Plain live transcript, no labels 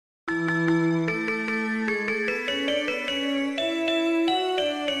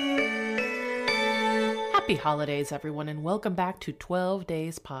Happy holidays, everyone, and welcome back to 12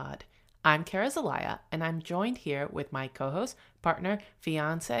 Days Pod. I'm Kara Zelaya, and I'm joined here with my co-host, partner,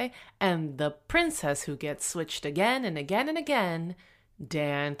 fiance, and the princess who gets switched again and again and again,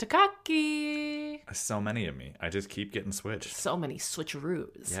 Dan Takaki. So many of me. I just keep getting switched. So many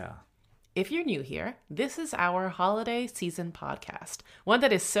switcheroos. Yeah. If you're new here, this is our holiday season podcast, one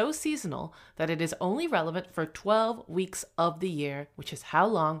that is so seasonal that it is only relevant for 12 weeks of the year, which is how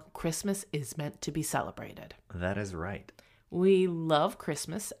long Christmas is meant to be celebrated. That is right. We love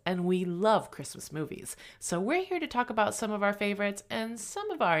Christmas and we love Christmas movies. So we're here to talk about some of our favorites and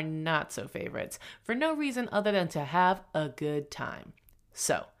some of our not so favorites for no reason other than to have a good time.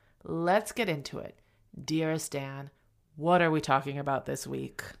 So let's get into it. Dearest Dan, what are we talking about this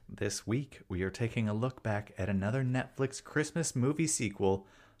week? This week, we are taking a look back at another Netflix Christmas movie sequel,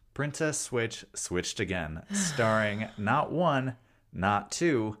 Princess Switch Switched Again, starring not one, not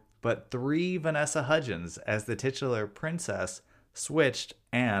two, but three Vanessa Hudgens as the titular princess, switched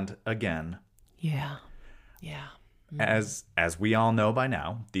and again. Yeah. As we all know by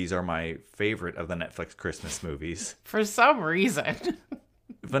now, these are my favorite of the Netflix Christmas movies. For some reason.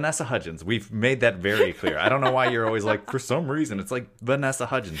 Vanessa Hudgens. We've made that very clear. I don't know why you're always like, for some reason. It's like Vanessa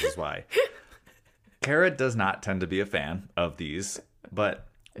Hudgens is why. Kara does not tend to be a fan of these, but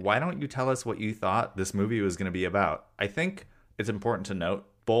why don't you tell us what you thought this movie was going to be about? I think it's important to note,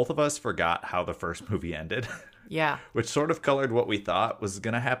 both of us forgot how the first movie ended. Yeah. Which sort of colored what we thought was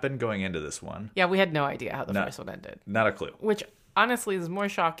going to happen going into this one. Yeah, we had no idea how the first one ended. Not a clue. Which honestly is more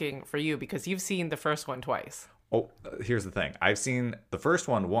shocking for you because you've seen the first one twice. Oh, here's the thing. I've seen the first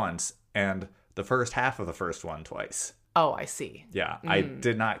one once and the first half of the first one twice. Oh, I see. Yeah, I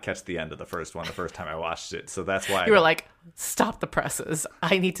did not catch the end of the first one the first time I watched it, so that's why you were like, stop the presses.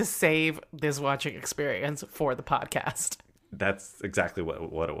 I need to save this watching experience for the podcast. That's exactly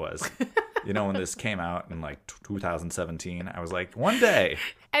what it was. You know, when this came out in like 2017, I was like, one day.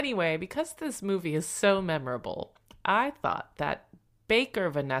 Anyway, because this movie is so memorable, I thought that Baker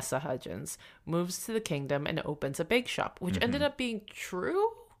Vanessa Hudgens moves to the kingdom and opens a bake shop, which ended up being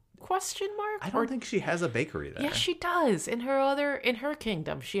true? Question mark? I don't think she has a bakery there. Yeah, she does. In her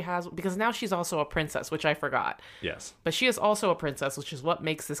kingdom, she has, because now she's also a princess, which I forgot. Yes. But she is also a princess, which is what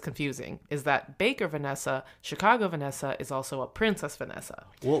makes this confusing, is that Baker Vanessa, Chicago Vanessa, is also a Princess Vanessa.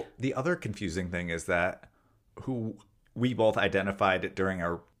 Well, the other confusing thing is that who we both identified during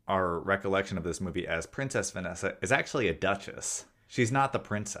our recollection of this movie as Princess Vanessa is actually a duchess. She's not the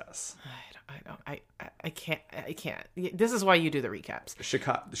princess. I can't. This is why you do the recaps.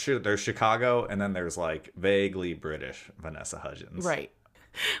 There's Chicago, and then there's like vaguely British Vanessa Hudgens. Right.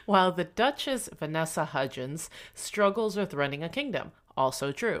 While the Duchess Vanessa Hudgens struggles with running a kingdom.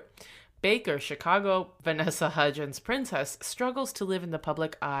 Also true. Baker, Chicago Vanessa Hudgens princess, struggles to live in the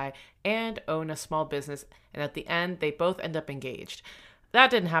public eye and own a small business, and at the end, they both end up engaged. That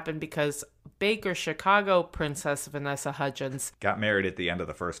didn't happen because Baker, Chicago Princess Vanessa Hudgens got married at the end of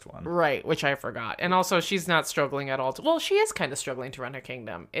the first one. Right, which I forgot. And also, she's not struggling at all. Well, she is kind of struggling to run her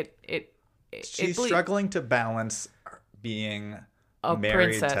kingdom. She's struggling to balance being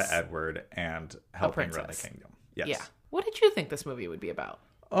married to Edward and helping run the kingdom. Yes. Yeah. What did you think this movie would be about?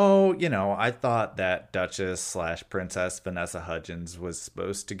 Oh, I thought that Duchess/Princess Vanessa Hudgens was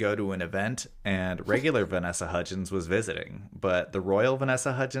supposed to go to an event and regular Vanessa Hudgens was visiting. But the royal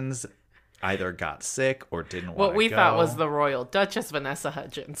Vanessa Hudgens either got sick or didn't want to go. What we thought was the royal Duchess Vanessa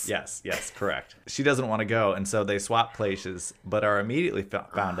Hudgens. Yes, correct. She doesn't want to go, and so they swap places, but are immediately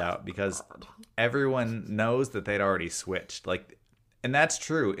found out because everyone knows that they'd already switched. And that's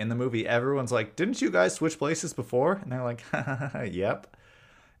true. In the movie, everyone's like, didn't you guys switch places before? And they're like, yep.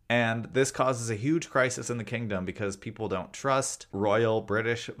 And this causes a huge crisis in the kingdom because people don't trust royal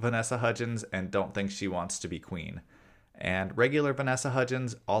British Vanessa Hudgens and don't think she wants to be queen. And regular Vanessa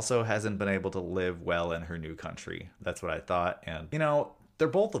Hudgens also hasn't been able to live well in her new country. That's what I thought. And, they're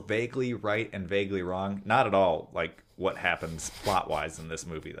both vaguely right and vaguely wrong. Not at all like what happens plot-wise in this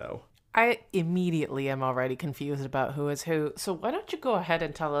movie, though. I immediately am already confused about who is who. So why don't you go ahead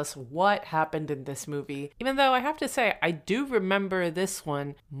and tell us what happened in this movie? Even though I have to say, I do remember this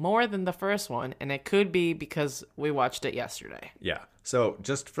one more than the first one. And it could be because we watched it yesterday. Yeah. So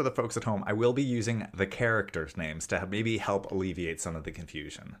just for the folks at home, I will be using the characters' names to maybe help alleviate some of the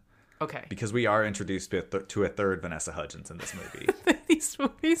confusion. Okay. Because we are introduced to a third Vanessa Hudgens in this movie. These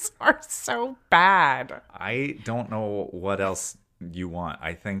movies are so bad. I don't know what else you want.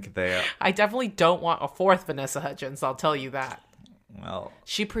 I think I definitely don't want a fourth Vanessa Hudgens, I'll tell you that. Well,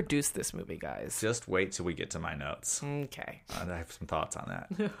 she produced this movie, guys. Just wait till we get to my notes. Okay. I have some thoughts on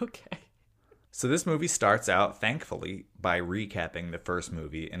that. Okay. So this movie starts out, thankfully, by recapping the first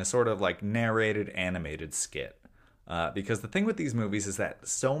movie in a sort of like narrated animated skit. Because the thing with these movies is that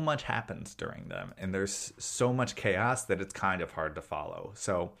so much happens during them, and there's so much chaos that it's kind of hard to follow.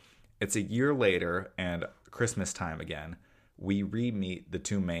 So it's a year later, and Christmas time again, we re-meet the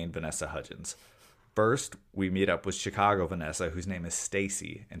two main Vanessa Hudgens. First, we meet up with Chicago Vanessa, whose name is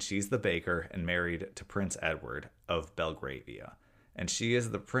Stacy, and she's the baker and married to Prince Edward of Belgravia. And she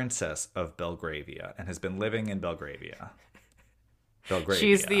is the princess of Belgravia and has been living in Belgravia.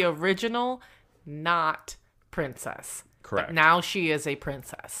 She's the original, not princess. Correct. But now she is a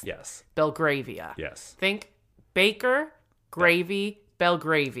princess. Yes. Belgravia. Yes. Think baker, gravy,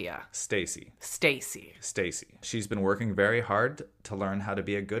 Belgravia. Stacy. Stacy. She's been working very hard to learn how to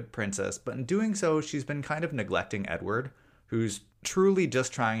be a good princess, but in doing so, she's been kind of neglecting Edward, who's truly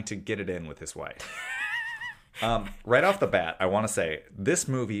just trying to get it in with his wife. Right off the bat, I want to say this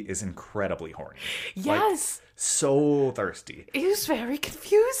movie is incredibly horny. Yes. Like, so thirsty. It was very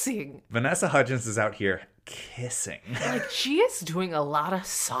confusing. Vanessa Hudgens is out here kissing. Like, she is doing a lot of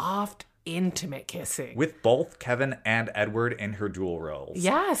soft, intimate kissing. With both Kevin and Edward in her dual roles.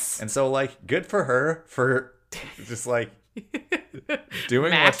 Yes. And so, like, good for her for just, like,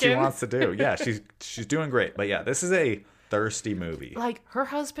 doing what she wants to do. Yeah, she's doing great. But yeah, this is a thirsty movie. Like, her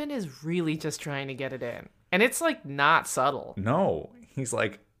husband is really just trying to get it in. And it's, like, not subtle. No. He's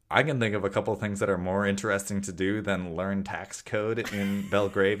like, I can think of a couple things that are more interesting to do than learn tax code in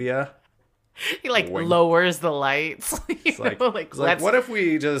Belgravia. He, like, lowers the lights. It's like, what if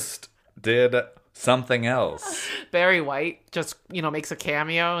we just did something else? Barry White just, makes a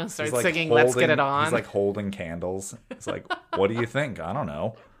cameo and starts like singing Let's Get It On. He's like holding candles. It's like, what do you think? I don't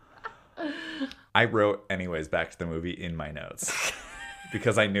know. I wrote, anyways, back to the movie in my notes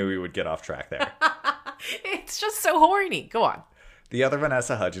because I knew we would get off track there. It's just so horny. Go on. The other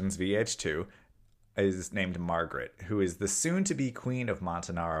Vanessa Hudgens, VH2, is named Margaret, who is the soon-to-be Queen of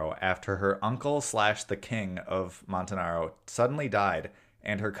Montenaro after her uncle / the king of Montenaro suddenly died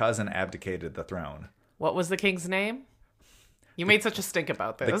and her cousin abdicated the throne. What was the king's name? You made such a stink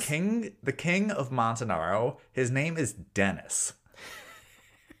about this. The king of Montenaro, his name is Dennis.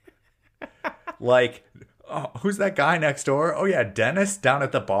 Like, oh, who's that guy next door? Oh yeah, Dennis down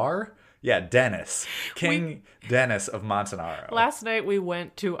at the bar? Yeah, Dennis. King Dennis of Montenaro. Last night we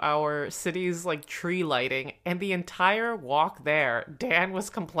went to our city's tree lighting, and the entire walk there, Dan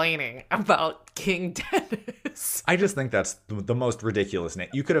was complaining about King Dennis. I just think that's the most ridiculous name.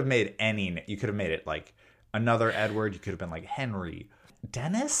 You could have made you could have made it like another Edward. You could have been like Henry.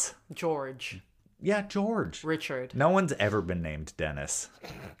 Dennis? George. Yeah, George. Richard. No one's ever been named Dennis.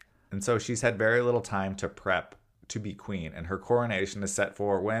 And so she's had very little time to prep to be queen, and her coronation is set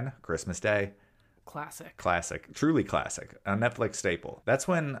for when? Christmas Day. Classic. Truly classic. A Netflix staple. That's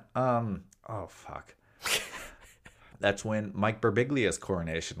when, That's when Mike Birbiglia's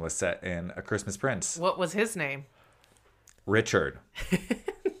coronation was set in A Christmas Prince. What was his name? Richard.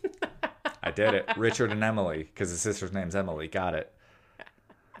 I did it. Richard and Emily, because his sister's name's Emily. Got it.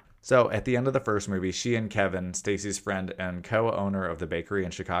 So at the end of the first movie, she and Kevin, Stacy's friend and co-owner of the bakery in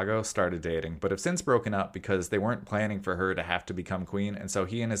Chicago, started dating, but have since broken up because they weren't planning for her to have to become queen, and so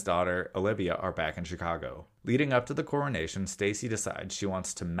he and his daughter, Olivia, are back in Chicago. Leading up to the coronation, Stacy decides she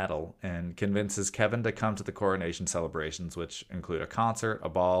wants to meddle and convinces Kevin to come to the coronation celebrations, which include a concert, a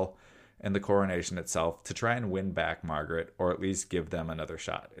ball, and the coronation itself, to try and win back Margaret, or at least give them another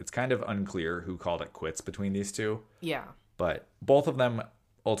shot. It's kind of unclear who called it quits between these two. Yeah. But both of them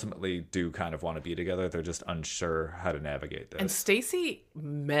ultimately do kind of want to be together. They're just unsure how to navigate this. And Stacy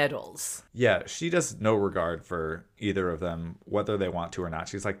meddles. Yeah, she does no regard for either of them, whether they want to or not.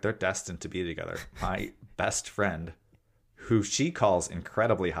 She's like, they're destined to be together. My best friend, who she calls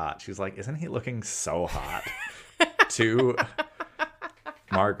incredibly hot, she's like, isn't he looking so hot? To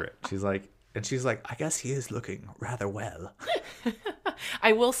Margaret. She's like, I guess he is looking rather well.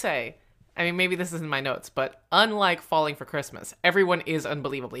 I will say, I mean, maybe this isn't my notes, but unlike Falling for Christmas, everyone is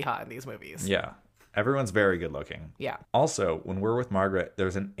unbelievably hot in these movies. Yeah. Everyone's very good looking. Yeah. Also, when we're with Margaret,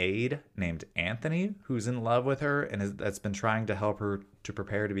 there's an aide named Anthony who's in love with her and that's been trying to help her to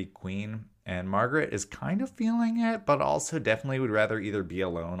prepare to be queen. And Margaret is kind of feeling it, but also definitely would rather either be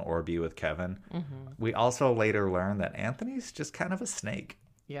alone or be with Kevin. Mm-hmm. We also later learn that Anthony's just kind of a snake.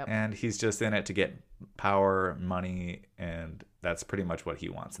 Yep. And he's just in it to get power, money, and that's pretty much what he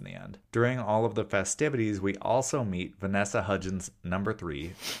wants in the end. During all of the festivities, we also meet Vanessa Hudgens' number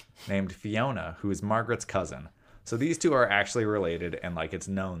 3, named Fiona, who is Margaret's cousin. So these two are actually related, and it's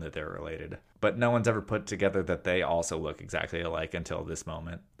known that they're related. But no one's ever put together that they also look exactly alike until this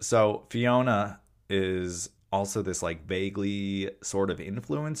moment. So Fiona is also this like vaguely sort of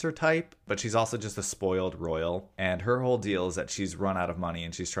influencer type, but she's also just a spoiled royal. And her whole deal is that she's run out of money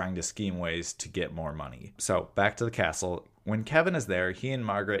and she's trying to scheme ways to get more money. So back to the castle. When Kevin is there, he and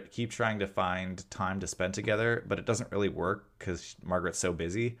Margaret keep trying to find time to spend together, but it doesn't really work because Margaret's so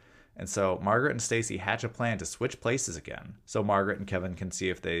busy. And so Margaret and Stacy hatch a plan to switch places again, so Margaret and Kevin can see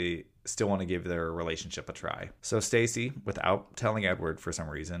if they still want to give their relationship a try. So Stacy, without telling Edward for some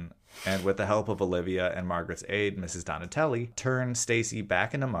reason, and with the help of Olivia and Margaret's aide, Mrs. Donatelli, turn Stacy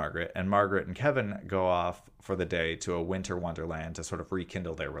back into Margaret, and Margaret and Kevin go off for the day to a winter wonderland to sort of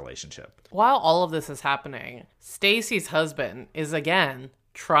rekindle their relationship. While all of this is happening, Stacy's husband is again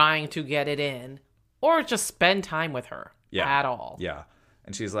trying to get it in or just spend time with her at all. Yeah.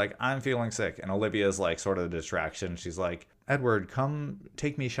 And she's like, I'm feeling sick. And Olivia's like sort of the distraction. She's like, Edward, come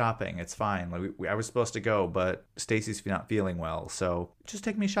take me shopping. It's fine. Like I was supposed to go, but Stacy's not feeling well. So just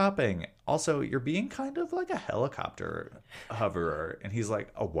take me shopping. Also, you're being kind of like a helicopter hoverer. And he's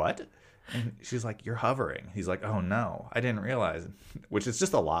like, a what? And she's like, you're hovering. He's like, oh no, I didn't realize, which is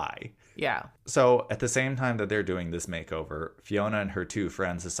just a lie. Yeah. So at the same time that they're doing this makeover, Fiona and her two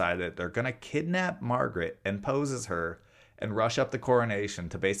friends decide that they're going to kidnap Margaret and pose as her and rush up the coronation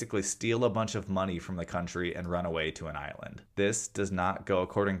to basically steal a bunch of money from the country and run away to an island. This does not go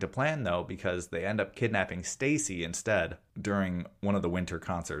according to plan, though, because they end up kidnapping Stacy instead during one of the winter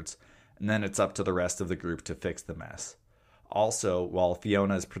concerts, and then it's up to the rest of the group to fix the mess. Also, while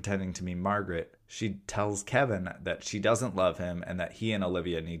Fiona is pretending to be Margaret, she tells Kevin that she doesn't love him and that he and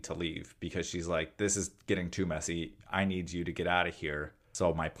Olivia need to leave because she's like, this is getting too messy. I need you to get out of here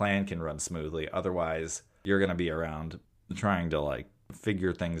so my plan can run smoothly. Otherwise, you're going to be around trying to like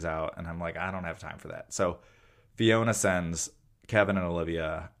figure things out. And I'm like, I don't have time for that. So Fiona sends Kevin and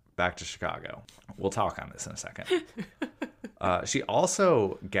Olivia back to Chicago. We'll talk on this in a second. She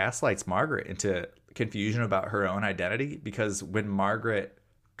also gaslights Margaret into confusion about her own identity because when Margaret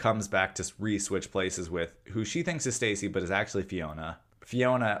comes back to re-switch places with who she thinks is Stacy but is actually Fiona,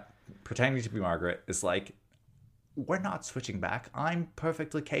 pretending to be Margaret is like, we're not switching back. I'm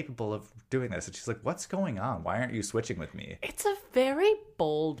perfectly capable of doing this. And she's like, what's going on? Why aren't you switching with me? It's a very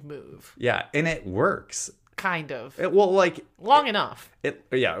bold move. Yeah, and it works. Kind of. Long enough. It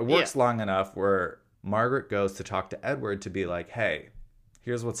works long enough where Margaret goes to talk to Edward to be like, hey,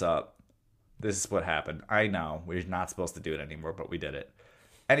 here's what's up. This is what happened. I know we're not supposed to do it anymore, but we did it.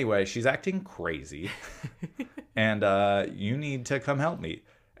 Anyway, she's acting crazy. And you need to come help me.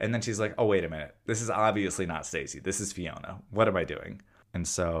 And then she's like, oh, wait a minute. This is obviously not Stacy. This is Fiona. What am I doing? And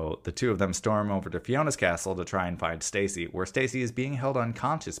so the two of them storm over to Fiona's castle to try and find Stacy, where Stacy is being held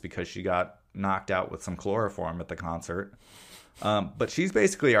unconscious because she got knocked out with some chloroform at the concert. But she's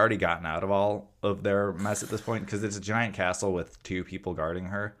basically already gotten out of all of their mess at this point because it's a giant castle with two people guarding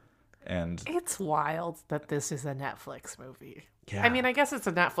her. And it's wild that this is a Netflix movie. Yeah. I mean, I guess it's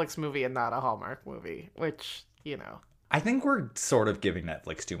a Netflix movie and not a Hallmark movie, which, you know. I think we're sort of giving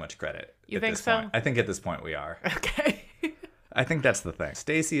Netflix too much credit. You think so? Point. I think at this point we are. Okay. I think that's the thing.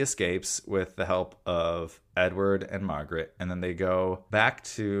 Stacy escapes with the help of Edward and Margaret, and then they go back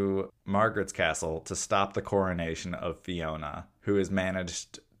to Margaret's castle to stop the coronation of Fiona, who has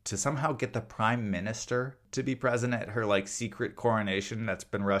managed to somehow get the prime minister to be present at her like secret coronation that's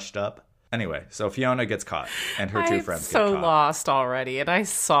been rushed up. Anyway, so Fiona gets caught, and her two friends get caught. I'm so lost already, and I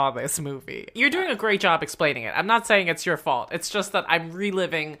saw this movie. You're doing a great job explaining it. I'm not saying it's your fault. It's just that I'm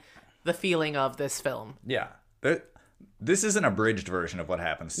reliving the feeling of this film. Yeah. This is an abridged version of what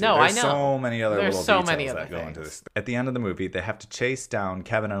happens. No, I know. There's so many other little so details many that go into this. At the end of the movie, they have to chase down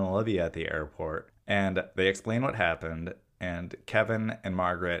Kevin and Olivia at the airport, and they explain what happened, and Kevin and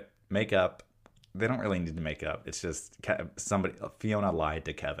Margaret make up. They don't really need to make up. It's just Fiona lied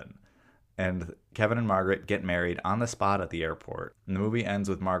to Kevin. And Kevin and Margaret get married on the spot at the airport. And the movie ends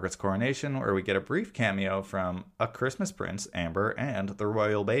with Margaret's coronation, where we get a brief cameo from A Christmas Prince, Amber, and the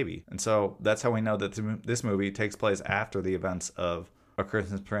royal baby. And so that's how we know that this movie takes place after the events of A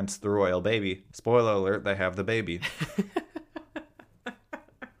Christmas Prince, the royal baby. Spoiler alert, they have the baby.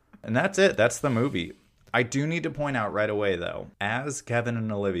 And that's it. That's the movie. I do need to point out right away, though, as Kevin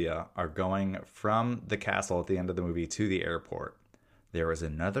and Olivia are going from the castle at the end of the movie to the airport, there is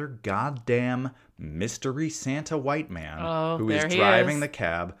another goddamn mystery Santa white man who is driving the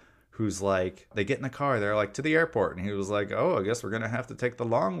cab, who's like, they get in the car, they're like, to the airport. And he was like, oh, I guess we're going to have to take the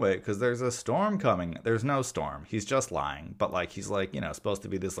long way because there's a storm coming. There's no storm. He's just lying. But like, he's like, supposed to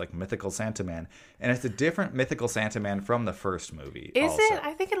be this like mythical Santa man. And it's a different mythical Santa man from the first movie. Is it?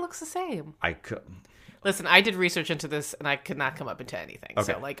 I think it looks the same. Listen, I did research into this, and I could not come up into anything.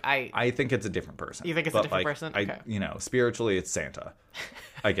 Okay. So, I think it's a different person. You think it's a different person? Okay. Spiritually, it's Santa,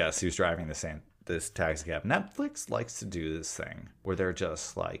 I guess, who's driving the this taxi cab. Netflix likes to do this thing where they're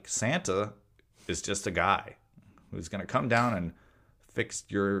just like, Santa is just a guy who's going to come down and fix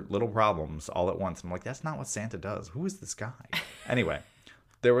your little problems all at once. I'm like, that's not what Santa does. Who is this guy? Anyway,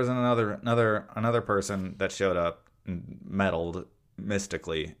 there was another person that showed up and meddled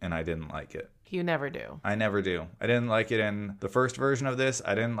mystically, and I didn't like it. You never do. I never do. I didn't like it in the first version of this.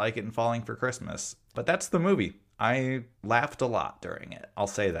 I didn't like it in Falling for Christmas. But that's the movie. I laughed a lot during it. I'll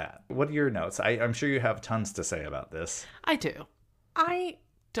say that. What are your notes? I'm sure you have tons to say about this. I do. I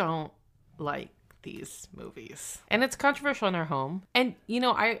don't like these movies. And it's controversial in our home. And,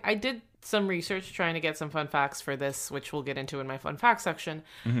 I did some research trying to get some fun facts for this, which we'll get into in my fun facts section.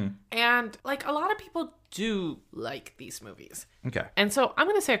 Mm-hmm. And, a lot of people do like these movies. Okay. And so I'm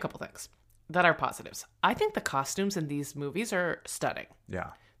going to say a couple things that are positives. I think the costumes in these movies are stunning.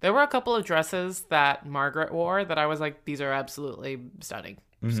 Yeah. There were a couple of dresses that Margaret wore that I was like, these are absolutely stunning.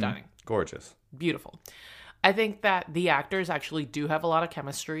 Mm-hmm. Stunning. Gorgeous. Beautiful. I think that the actors actually do have a lot of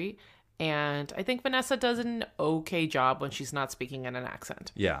chemistry. And I think Vanessa does an okay job when she's not speaking in an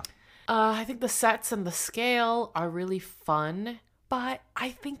accent. Yeah. I think the sets and the scale are really fun, but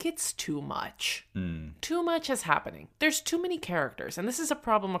I think it's too much. Too much is happening. There's too many characters, and this is a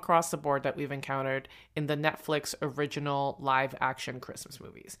problem across the board that we've encountered in the Netflix original live-action Christmas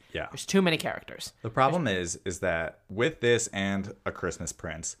movies. Yeah. There's too many characters. The problem is that with this and A Christmas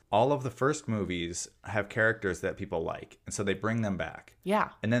Prince, all of the first movies have characters that people like, and so they bring them back.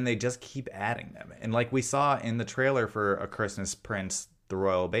 Yeah. And then they just keep adding them. And like we saw in the trailer for A Christmas Prince, The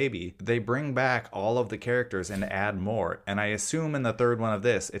Royal Baby, they bring back all of the characters and add more. And I assume in the third one of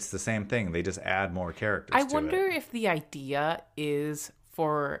this, it's the same thing. They just add more characters. I wonder if the idea is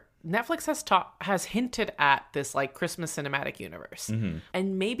for Netflix has hinted at this like Christmas cinematic universe. Mm-hmm.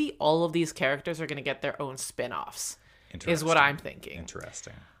 And maybe all of these characters are going to get their own spin-offs, is what I'm thinking.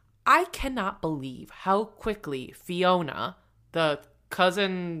 Interesting. I cannot believe how quickly Fiona, the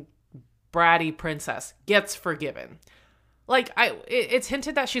cousin bratty princess, gets forgiven. Like, it's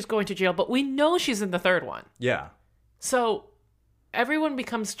hinted that she's going to jail, but we know she's in the third one. Yeah. So everyone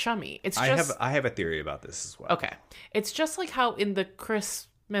becomes chummy. It's just I have a theory about this as well. Okay. It's just like how in the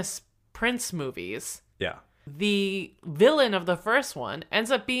Christmas Prince movies, yeah, the villain of the first one ends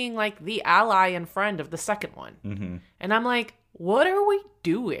up being like the ally and friend of the second one. Mm-hmm. And I'm like, what are we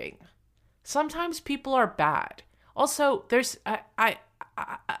doing? Sometimes people are bad. Also, there's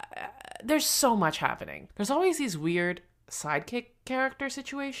there's so much happening. There's always these weird sidekick character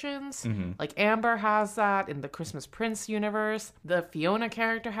situations. Mm-hmm. Like Amber has that in the Christmas Prince universe. The Fiona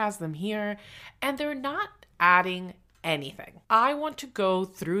character has them here. And they're not adding anything. I want to go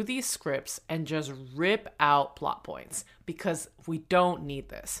through these scripts and just rip out plot points because we don't need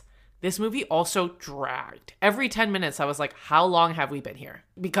this. This movie also dragged. Every 10 minutes I was like, how long have we been here?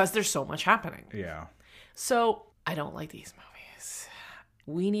 Because there's so much happening. Yeah. So I don't like these movies.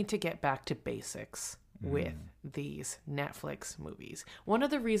 We need to get back to basics with these Netflix movies. One of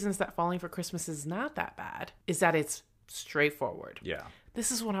the reasons that Falling for Christmas is not that bad is that it's straightforward. Yeah.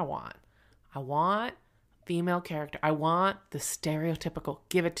 This is what I want. I want female character. I want the stereotypical,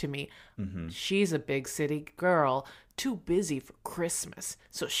 give it to me. Mm-hmm. She's a big city girl, too busy for Christmas.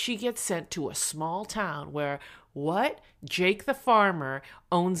 So she gets sent to a small town where Jake the farmer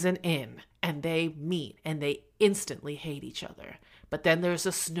owns an inn. And they meet and they instantly hate each other. But then there's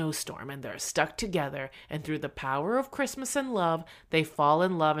a snowstorm and they're stuck together. And through the power of Christmas and love, they fall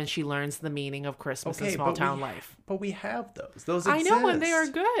in love and she learns the meaning of Christmas and small town life. But we have those. Those I exist. know, and they are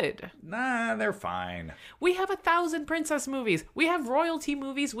good. Nah, they're fine. We have 1,000 princess movies. We have royalty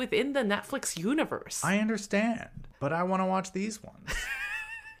movies within the Netflix universe. I understand, but I want to watch these ones.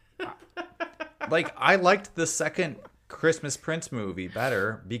 Like, I liked the second Christmas Prince movie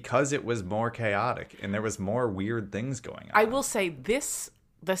better because it was more chaotic and there was more weird things going on. I will say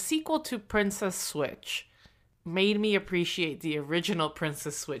the sequel to Princess Switch made me appreciate the original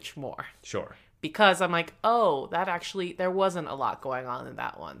Princess Switch more. Sure. Because I'm like, oh, there wasn't a lot going on in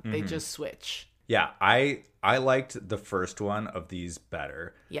that one. Mm-hmm. They just switch. Yeah, I liked the first one of these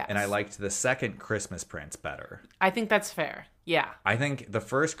better. Yes. And I liked the second Christmas Prince better. I think that's fair. Yeah. I think the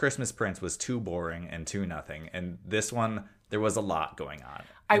first Christmas Prince was too boring and too nothing. And this one, there was a lot going on.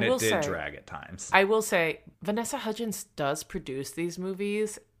 And it did drag at times. I will say, Vanessa Hudgens does produce these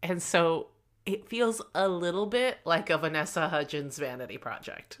movies. And so it feels a little bit like a Vanessa Hudgens vanity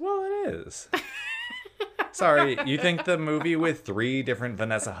project. Well, it is. Sorry, you think the movie with 3 different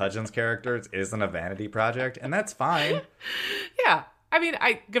Vanessa Hudgens characters isn't a vanity project? And that's fine. Yeah. I mean,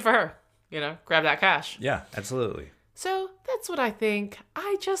 good for her. Grab that cash. Yeah, absolutely. So that's what I think.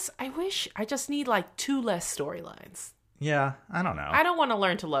 I just need like 2 less storylines. Yeah, I don't know. I don't want to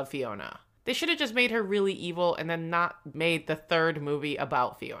learn to love Fiona. They should have just made her really evil and then not made the third movie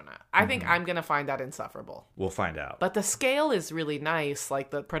about Fiona. I think I'm going to find that insufferable. We'll find out. But the scale is really nice. Like,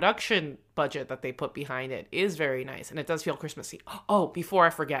 the production budget that they put behind it is very nice. And it does feel Christmassy. Oh, before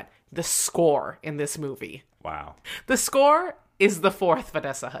I forget, the score in this movie. Wow. The score is the fourth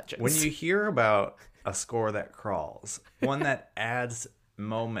Vanessa Hudgens. When you hear about a score that crawls, one that adds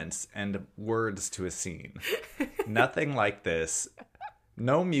moments and words to a scene, nothing like this.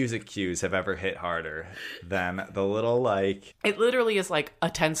 No music cues have ever hit harder than the little, like... It literally is like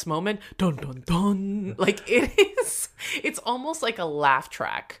a tense moment. Dun, dun, dun. Like, it is... It's almost like a laugh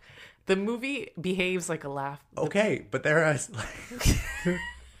track. The movie behaves like a laugh. Okay, but there is...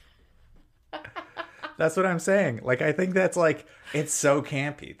 That's what I'm saying. Like, I think that's, like... It's so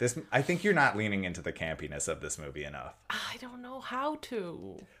campy. I think you're not leaning into the campiness of this movie enough. I don't know how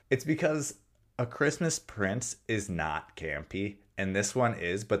to. It's because A Christmas Prince is not campy. And this one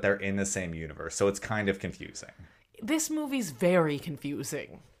is, but they're in the same universe. So it's kind of confusing. This movie's very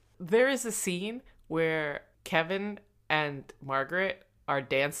confusing. There is a scene where Kevin and Margaret are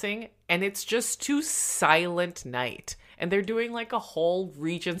dancing, and it's just to Silent Night. And they're doing like a whole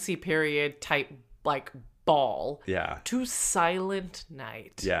Regency period type, like, ball. Yeah. To Silent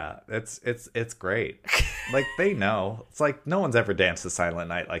Night. Yeah, it's great. Like, they know. It's like no one's ever danced to Silent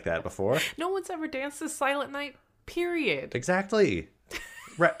Night like that before. No one's ever danced to Silent Night. Period. Exactly.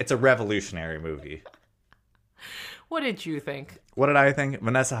 It's a revolutionary movie. What did you think? What did I think?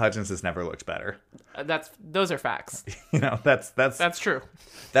 Vanessa Hudgens has never looked better. Those are facts. You know, that's true.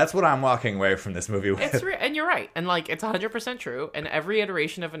 That's what I'm walking away from this movie with. And you're right. And like, it's 100% true. And every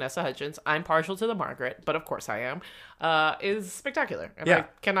iteration of Vanessa Hudgens, I'm partial to the Margaret, but of course I am, is spectacular. And I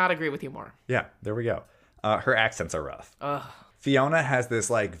cannot agree with you more. Yeah, there we go. Her accents are rough. Ugh. Fiona has this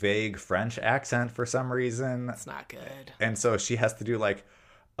like vague French accent for some reason. It's not good. And so she has to do like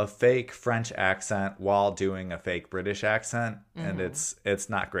a fake French accent while doing a fake British accent. And it's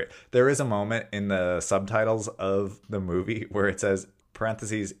not great. There is a moment in the subtitles of the movie where it says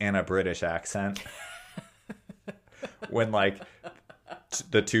parentheses in a British accent when like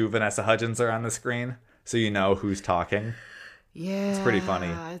the two Vanessa Hudgens are on the screen. So you know who's talking. Yeah. It's pretty funny.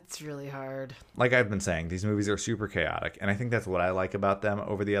 It's really hard. Like I've been saying, these movies are super chaotic. And I think that's what I like about them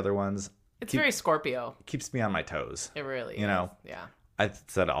over the other ones. It's very Scorpio. Keeps me on my toes. It really is. You know? Yeah. I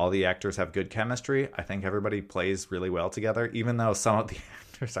said all the actors have good chemistry. I think everybody plays really well together, even though some of the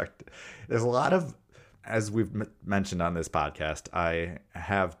actors are... There's a lot of... As we've mentioned on this podcast, I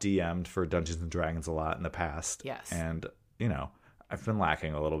have DM'd for Dungeons & Dragons a lot in the past. Yes. And, you know, I've been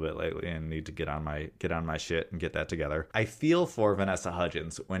lacking a little bit lately and need to get on my shit and get that together. I feel for Vanessa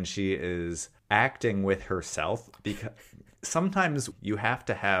Hudgens when she is acting with herself, because sometimes you have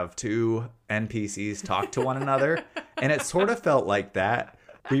to have two NPCs talk to one another, and it sort of felt like that.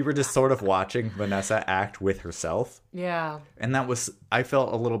 We were just sort of watching Vanessa act with herself. Yeah. And I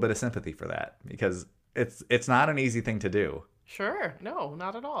felt a little bit of sympathy for that, because it's not an easy thing to do. Sure. No,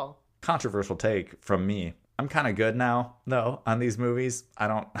 not at all. Controversial take from me. I'm kind of good now, though, on these movies. I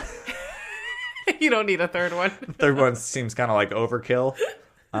don't... You don't need a third one. The third one seems kind of like overkill.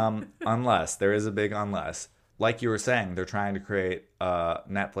 Unless, there is a big unless. Like you were saying, they're trying to create a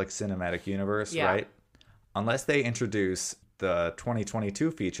Netflix cinematic universe, right? Unless they introduce the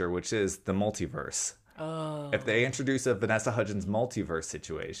 2022 feature, which is the multiverse. Oh. If they introduce a Vanessa Hudgens multiverse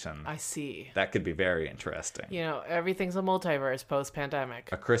situation, I see. That could be very interesting. You know, everything's a multiverse post-pandemic.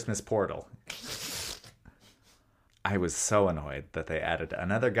 A Christmas portal. I was so annoyed that they added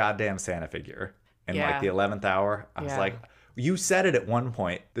another goddamn Santa figure in like the 11th hour. I was like, you said it at one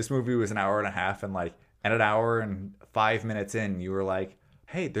point. This movie was an hour and a half, and like at an hour and 5 minutes in, you were like,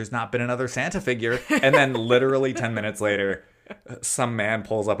 hey, there's not been another Santa figure. And then literally 10 minutes later, some man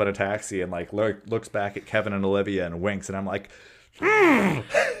pulls up in a taxi and like looks back at Kevin and Olivia and winks, and I'm like, I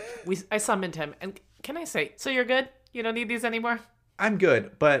summoned him, and can I say, so you're good? You don't need these anymore? I'm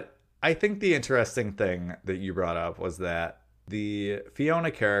good, but I think the interesting thing that you brought up was that the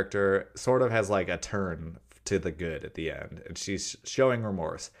Fiona character sort of has like a turn to the good at the end, and she's showing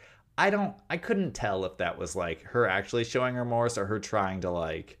remorse. I couldn't tell if that was like her actually showing remorse or her trying to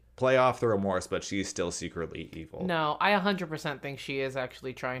like play off the remorse, but she's still secretly evil. No, I 100% think she is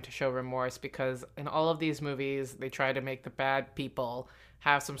actually trying to show remorse, because in all of these movies, they try to make the bad people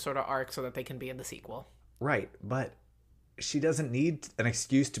have some sort of arc so that they can be in the sequel. Right, but she doesn't need an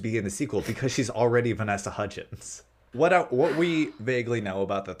excuse to be in the sequel because she's already Vanessa Hudgens. What we vaguely know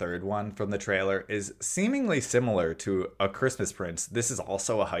about the third one from the trailer is seemingly similar to A Christmas Prince. This is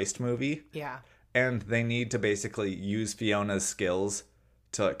also a heist movie. Yeah. And they need to basically use Fiona's skills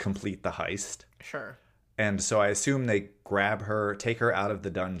to complete the heist. Sure. And so I assume they grab her, take her out of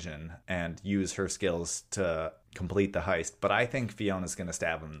the dungeon, and use her skills to complete the heist. But I think Fiona's going to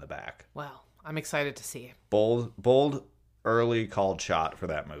stab him in the back. Well, I'm excited to see it. Bold, early called shot for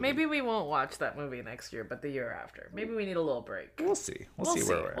that movie. Maybe we won't watch that movie next year, but the year after. Maybe we need a little break. We'll see. We'll see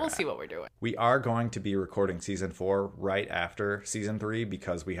where we're at. We'll see what we're doing. We are going to be recording season 4 right after season 3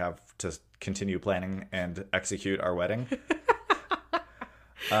 because we have to continue planning and execute our wedding.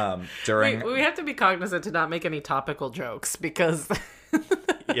 We have to be cognizant to not make any topical jokes because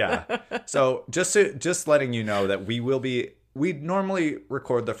yeah. So just letting you know that we normally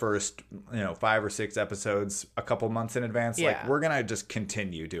record the first 5 or 6 episodes a couple months in advance. Yeah. Like, we're gonna just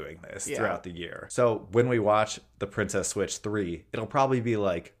continue doing this throughout the year. So when we watch The Princess Switch 3, it'll probably be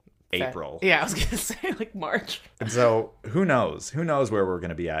like April. Yeah, I was gonna say like March. And so who knows where we're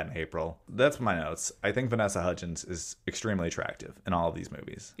gonna be at in April. That's my notes. I think Vanessa Hudgens is extremely attractive in all of these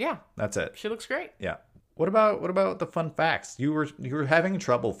movies. Yeah, that's it. She looks great. Yeah. What about the fun facts? You were having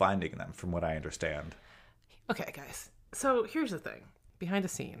trouble finding them, from what I understand. Okay, guys. So here's the thing. Behind the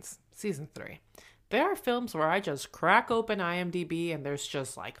scenes, season 3. There are films where I just crack open IMDb and there's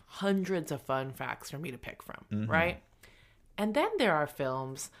just like hundreds of fun facts for me to pick from, right? And then there are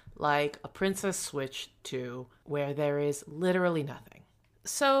films like A Princess Switch 2 where there is literally nothing.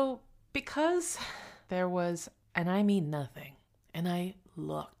 So because there was, and I mean nothing, and I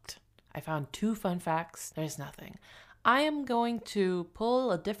looked, I found 2 fun facts, there's nothing. I am going to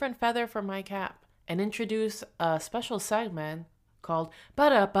pull a different feather from my cap and introduce a special segment called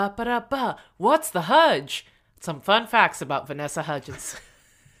Ba-da-ba-ba-da-ba, What's the Hudge? Some fun facts about Vanessa Hudgens.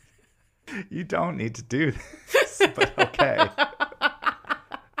 You don't need to do this, but okay.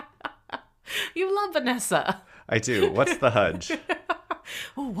 You love Vanessa. I do. What's the Hudge?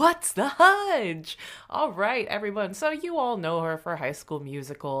 What's the Hudge? All right, everyone. So you all know her for High School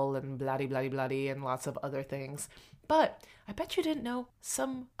Musical and bloody and lots of other things. But I bet you didn't know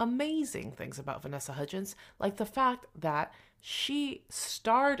some amazing things about Vanessa Hudgens, like the fact that she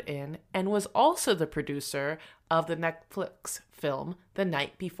starred in and was also the producer of the Netflix film The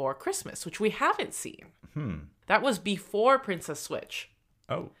Night Before Christmas, which we haven't seen. That was before Princess Switch.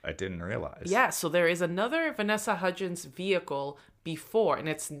 Oh, I didn't realize. Yeah, so there is another Vanessa Hudgens vehicle before, and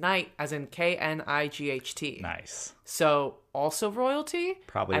it's Night as in Knight. Nice. So also royalty.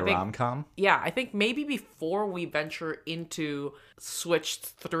 Probably a rom-com. Yeah, I think maybe before we venture into Switch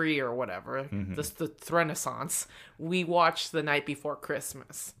 3 or whatever, the Renaissance, we watch The Night Before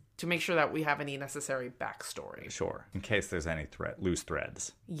Christmas to make sure that we have any necessary backstory. Sure, in case there's any loose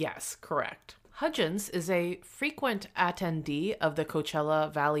threads. Yes, correct. Hudgens is a frequent attendee of the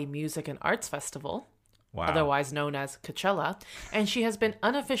Coachella Valley Music and Arts Festival, otherwise known as Coachella, and she has been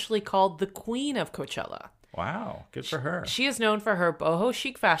unofficially called the Queen of Coachella. Wow, good for her. She is known for her boho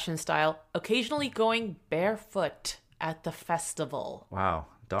chic fashion style, occasionally going barefoot at the festival. Wow,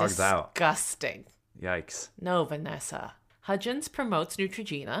 dogs out. Disgusting. Yikes. No, Vanessa. Hudgens promotes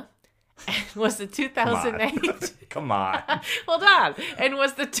Neutrogena and was the 2008... Come on. Hold on. And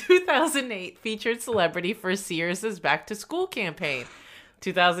was the 2008 featured celebrity for Sears' Back to School campaign.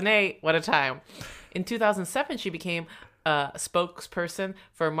 2008, what a time. In 2007, she became a spokesperson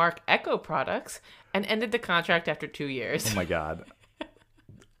for Marc Echo products and ended the contract after 2 years. Oh my God.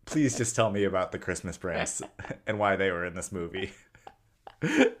 Please just tell me about the Christmas Prince and why they were in this movie.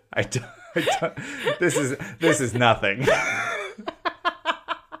 I don't, this is nothing.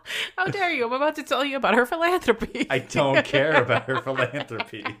 How dare you? I'm about to tell you about her philanthropy. I don't care about her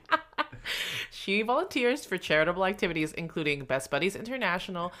philanthropy. She volunteers for charitable activities including Best Buddies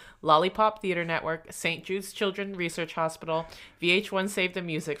International, Lollipop Theater Network, St. Jude's Children's Research Hospital, VH1 Save the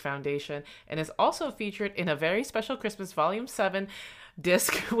Music Foundation, and is also featured in a very special Christmas Volume 7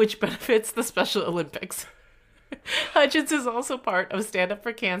 disc which benefits the Special Olympics. Hudgens is also part of Stand Up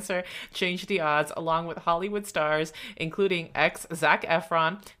for Cancer, Change the Odds, along with Hollywood stars, including Zac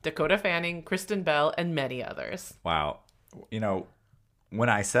Efron, Dakota Fanning, Kristen Bell, and many others. Wow. You know, when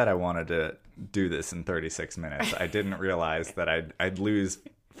I said I wanted to do this in 36 minutes, I didn't realize that I'd lose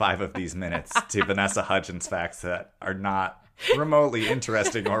 5 of these minutes to Vanessa Hudgens facts that are not remotely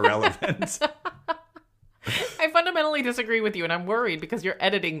interesting or relevant. I fundamentally disagree with you, and I'm worried because you're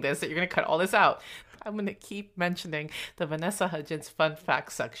editing this that you're going to cut all this out. I'm going to keep mentioning the Vanessa Hudgens fun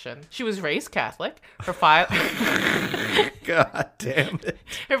facts section. She was raised Catholic. Her father... God damn it.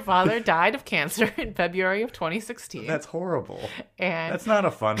 Her father died of cancer in February of 2016. That's horrible. And that's not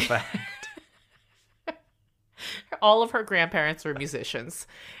a fun fact. All of her grandparents were musicians.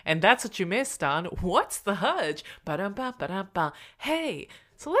 And that's what you missed on What's the Hudge? Ba-dum-ba-ba-dum-ba. Hey,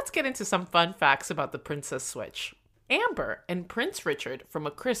 so let's get into some fun facts about the Princess Switch. Amber and Prince Richard from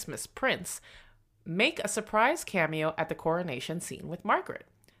A Christmas Prince Make a surprise cameo at the coronation scene with Margaret.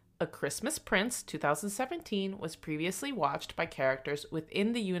 A Christmas Prince 2017 was previously watched by characters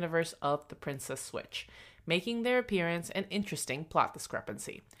within the universe of The Princess Switch, making their appearance an interesting plot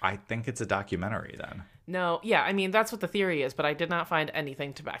discrepancy. I think it's a documentary then. No, yeah, I mean, that's what the theory is, but I did not find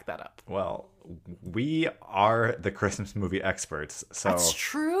anything to back that up. Well, we are the Christmas movie experts, so... That's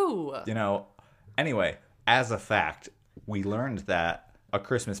true! Anyway, as a fact, we learned that A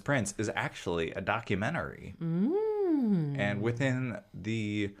Christmas Prince is actually a documentary. And within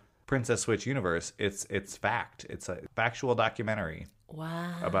the Princess Switch universe, it's fact. It's a factual documentary.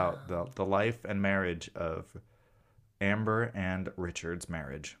 Wow. About the life and marriage of Amber and Richard's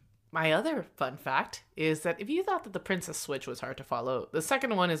marriage. My other fun fact is that if you thought that the Princess Switch was hard to follow, the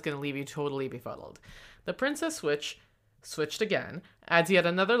second one is going to leave you totally befuddled. The Princess Switch switched again, adds yet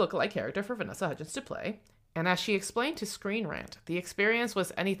another lookalike character for Vanessa Hudgens to play, and as she explained to Screen Rant, the experience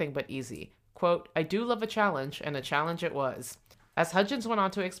was anything but easy. Quote, I do love a challenge, and a challenge it was. As Hudgens went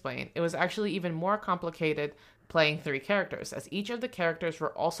on to explain, it was actually even more complicated playing 3 characters, as each of the characters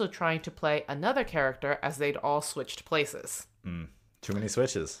were also trying to play another character as they'd all switched places. Too many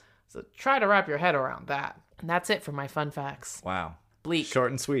switches. So try to wrap your head around that. And that's it for my fun facts. Wow. Bleak.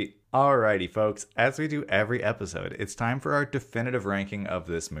 Short and sweet. Alrighty, folks. As we do every episode, it's time for our definitive ranking of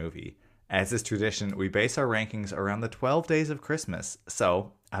this movie. As is tradition, we base our rankings around the 12 days of Christmas.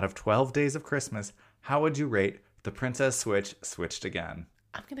 So, out of 12 days of Christmas, how would you rate The Princess Switch Switched Again?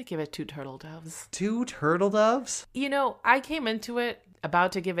 I'm going to give it 2 turtle doves. 2 turtle doves? I came into it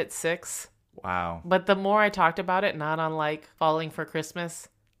about to give it 6. Wow. But the more I talked about it, not unlike Falling for Christmas,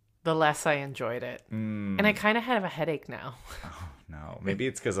 the less I enjoyed it. And I kind of have a headache now. Oh, no. Maybe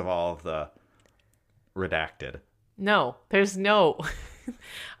it's because of all of the redacted. No, there's no...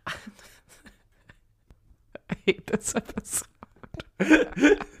 I hate this episode.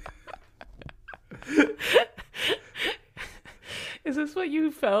 Is this what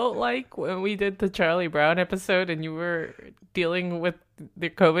you felt like when we did the Charlie Brown episode and you were dealing with the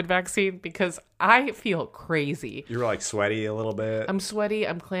COVID vaccine? Because I feel crazy. You were like sweaty a little bit. I'm sweaty,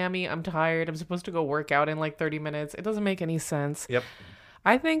 I'm clammy, I'm tired. I'm supposed to go work out in like 30 minutes. It doesn't make any sense. Yep.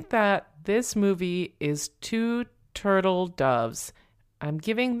 I think that this movie is 2 turtle doves. I'm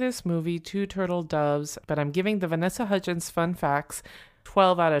giving this movie 2 turtle doves, but I'm giving the Vanessa Hudgens fun facts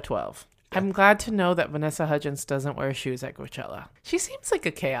 12 out of 12. I'm glad to know that Vanessa Hudgens doesn't wear shoes at Coachella. She seems like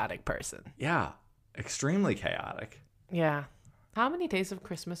a chaotic person. Yeah. Extremely chaotic. Yeah. How many days of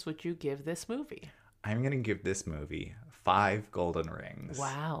Christmas would you give this movie? I'm going to give this movie 5 golden rings.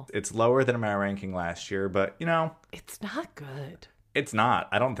 Wow. It's lower than my ranking last year, but, It's not good. It's not.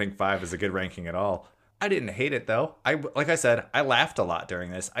 I don't think 5 is a good ranking at all. I didn't hate it, though. Like I said, I laughed a lot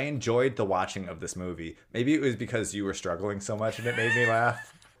during this. I enjoyed the watching of this movie. Maybe it was because you were struggling so much and it made me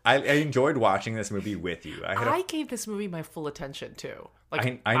laugh. I enjoyed watching this movie with you. I gave this movie my full attention, too.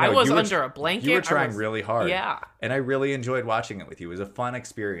 Like, I know. I was under a blanket. You were trying really hard. Yeah. And I really enjoyed watching it with you. It was a fun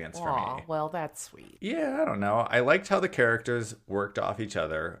experience for me. Well, that's sweet. Yeah, I don't know. I liked how the characters worked off each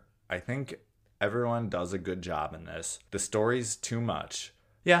other. I think everyone does a good job in this. The story's too much.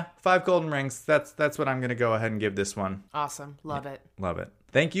 Yeah, 5 golden rings. That's what I'm going to go ahead and give this one. Awesome. Love it. Love it.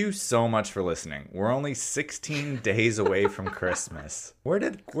 Thank you so much for listening. We're only 16 days away from Christmas. Where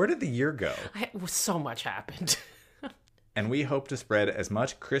did the year go? So much happened. And we hope to spread as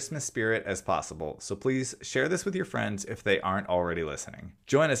much Christmas spirit as possible, so please share this with your friends if they aren't already listening.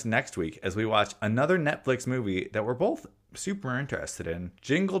 Join us next week as we watch another Netflix movie that we're both super interested in,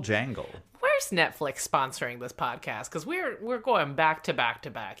 Jingle Jangle. Where's Netflix sponsoring this podcast? Because we're going back to back to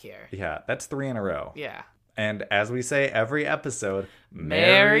back here. Yeah, that's 3 in a row. Yeah. And as we say every episode,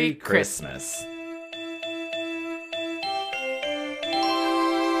 Merry Christmas.